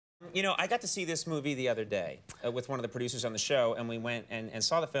You know, I got to see this movie the other day with one of the producers on the show, and we went and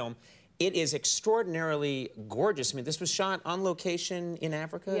saw the film. It is extraordinarily gorgeous. I mean, this was shot on location in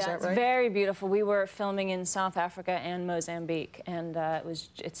Africa, is that right? Yeah, it's very beautiful. We were filming in South Africa and Mozambique, and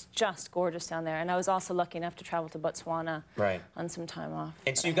it's just gorgeous down there. And I was also lucky enough to travel to Botswana on some time off.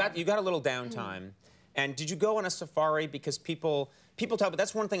 And so you got a little downtime. And did you go on a safari? Because people talk, but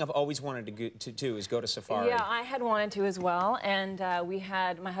that's one thing I've always wanted to do is go to safari. Yeah, I had wanted to as well, and we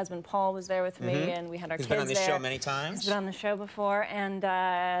had, my husband Paul was there with me, and we had our kids there. He's been on this show many times. He's been on the show before, and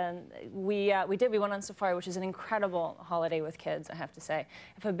we went on safari, which is an incredible holiday with kids, I have to say.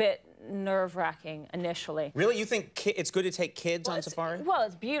 If a bit nerve-wracking initially. Really? You think it's good to take kids on safari? Well,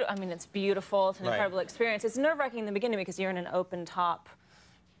 it's beautiful. I mean, it's beautiful. It's an incredible experience. It's nerve-wracking in the beginning because you're in an open-top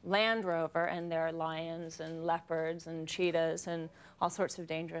Land Rover, and there are lions and leopards and cheetahs and all sorts of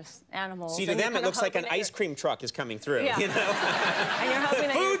dangerous animals. See, to them it looks like an ice cream truck is coming through, you know? And you're hoping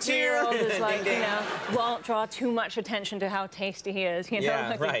that your 2-year-old is like, you know, won't draw too much attention to how tasty he is, you know?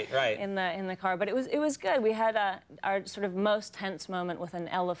 Yeah, like in the car. But it was good. We had our sort of most tense moment with an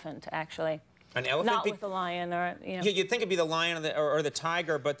elephant, actually. An elephant? Not with a lion, or, you know. Yeah, you'd think it'd be the lion or the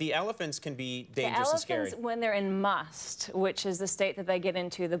tiger, but the elephants can be dangerous and scary. The elephants, when they're in must, which is the state that they get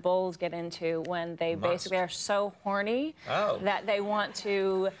into, the bulls get into when they basically are so horny that they want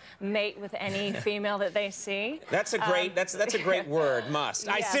to mate with any female that they see. That's a great, that's a great word, must.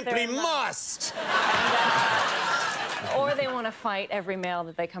 I simply must! Or they want to fight every male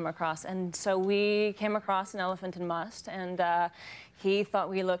that they come across. And so we came across an elephant in must, and he thought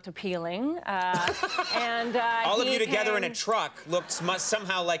we looked appealing. And all of you together in a truck looked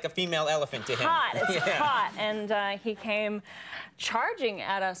somehow like a female elephant to him. Hot, it's hot. And he came charging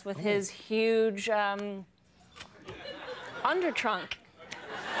at us with his huge undertrunk.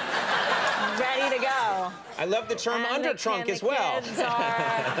 Ready to go. I love the term undertrunk as well.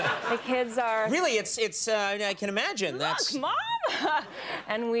 The kids are... Really, it's I can imagine. Look, Mom!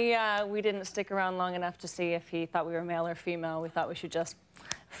 And we didn't stick around long enough to see if he thought we were male or female. We thought we should just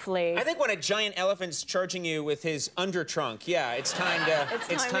flee. I think when a giant elephant's charging you with his undertrunk, yeah, it's time to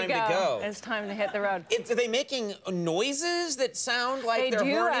go. It's time to hit the road. Are they making noises that sound like they're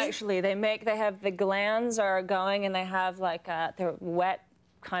horny? They do, actually. They have the glands are going, and they have like they're wet,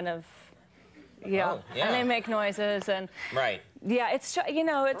 kind of. Yeah. Oh, yeah, and they make noises, and yeah, it's, you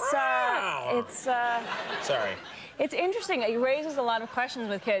know, sorry. It's interesting. It raises a lot of questions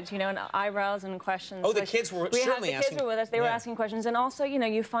with kids, you know, and eyebrows and questions. Oh, the kids were certainly asking. The kids were with us. They were asking questions, and also, you know,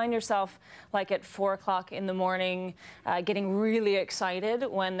 you find yourself like at 4 o'clock in the morning, getting really excited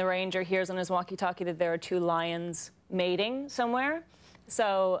when the ranger hears on his walkie-talkie that there are 2 lions mating somewhere.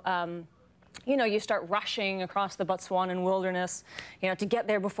 So. You know, you start rushing across the Botswanan wilderness, you know, to get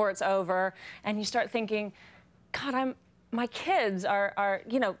there before it's over, and you start thinking, God, my kids are,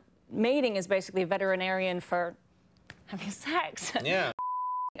 you know, mating is basically a veterinarian for having sex. Yeah.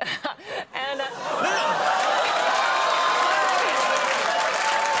 And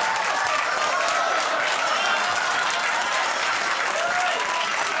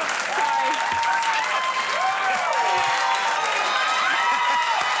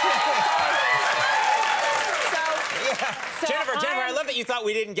Jennifer, I love that you thought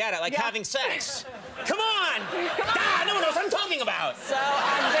we didn't get it, like having sex. Come on! No one knows what I'm talking about. So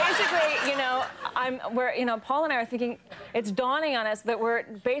basically, you know, Paul and I are thinking, it's dawning on us that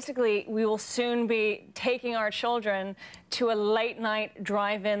we will soon be taking our children to a late-night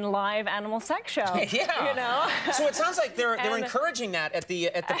drive-in live animal sex show. Yeah. You know? So it sounds like they're encouraging that at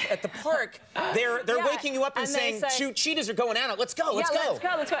the park. They're waking you up and saying, cheetahs are going at it. Let's go. Let's go.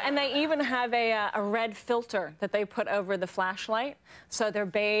 Let's go. And they even have a red filter that they put over the flashlight, so they're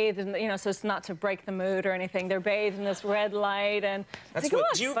bathed, and you know, so it's not to break the mood or anything. They're bathed in this red light, and that's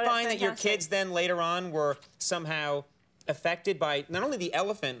what. Do you find that your kids then later on were somehow affected by not only the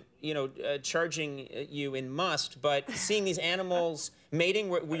elephant, you know, charging you in must, but seeing these animals mating?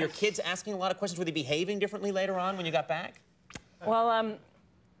 Were your kids asking a lot of questions? Were they behaving differently later on when you got back? Well,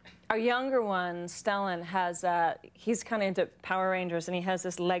 our younger one, Stellan, has, he's kind of into Power Rangers, and he has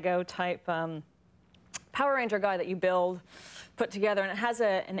this Lego type Power Ranger guy that you put together, and it has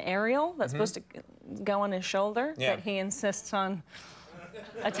an aerial that's supposed to go on his shoulder that he insists on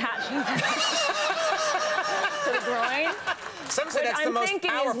attaching to the groin. Some say that's the most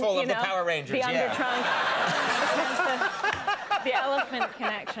powerful of the Power Rangers. The undertrunk. The elephant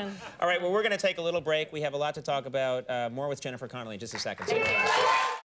connection. All right, well, we're going to take a little break. We have a lot to talk about. More with Jennifer Connelly in just a second.